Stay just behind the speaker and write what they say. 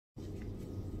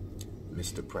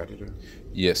Mr. Predator?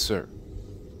 Yes, sir.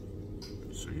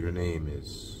 So your name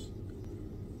is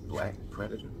Black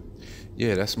Predator?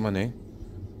 Yeah, that's my name.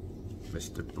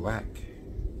 Mr. Black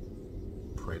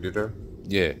Predator?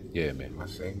 Yeah, man. Am I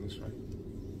saying this right?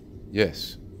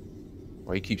 Yes.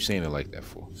 Why you keep saying it like that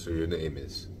for? So your name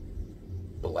is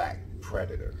Black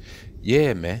Predator?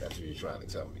 Yeah, man. That's what you're trying to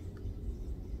tell me?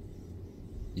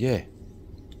 Yeah.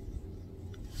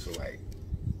 So like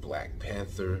Black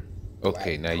Panther?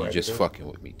 Okay, Black now you just Predator? fucking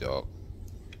with me, dog.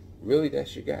 Really?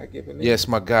 That's your God-given name? Yes,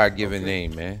 my God-given Okay.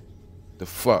 name, man. The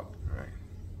fuck? Alright.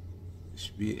 This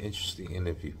should be an interesting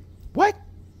interview. What?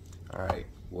 Alright.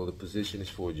 Well, the position is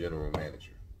for a general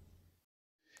manager.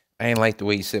 I ain't like the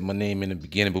way you said my name in the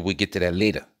beginning, but we'll get to that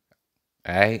later.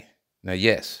 Alright? Now,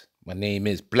 yes, my name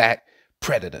is Black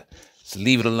Predator. So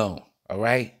leave it alone,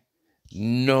 alright?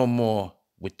 No more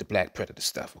with the Black Predator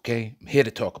stuff, okay? I'm here to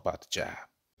talk about the job.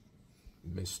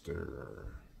 Mr.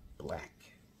 Black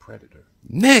Predator,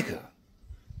 Nigga!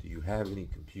 do you have any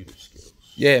computer skills?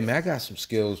 Yeah, man, I got some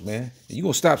skills, man. You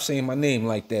gonna stop saying my name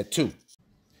like that, too.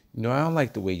 You know, I don't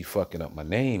like the way you fucking up my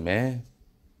name, man.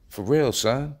 For real,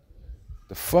 son.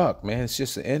 The fuck, man? It's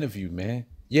just an interview, man.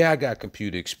 Yeah, I got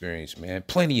computer experience, man.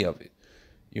 Plenty of it.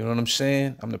 You know what I'm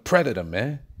saying? I'm the Predator,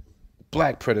 man. The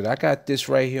Black Predator. I got this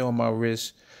right here on my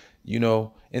wrist, you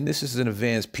know, and this is an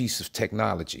advanced piece of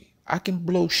technology. I can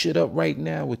blow shit up right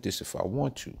now with this if I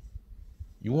want to.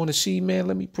 You want to see, man?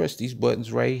 Let me press these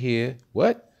buttons right here.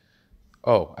 What?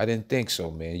 Oh, I didn't think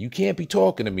so, man. You can't be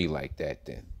talking to me like that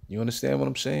then. You understand what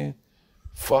I'm saying?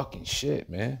 Fucking shit,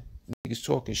 man. Niggas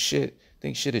talking shit.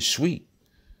 Think shit is sweet.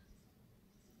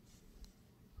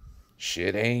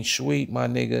 Shit ain't sweet, my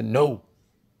nigga. No.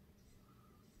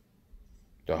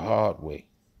 The hard way.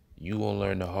 You gonna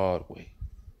learn the hard way.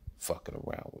 Fucking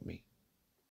around with me.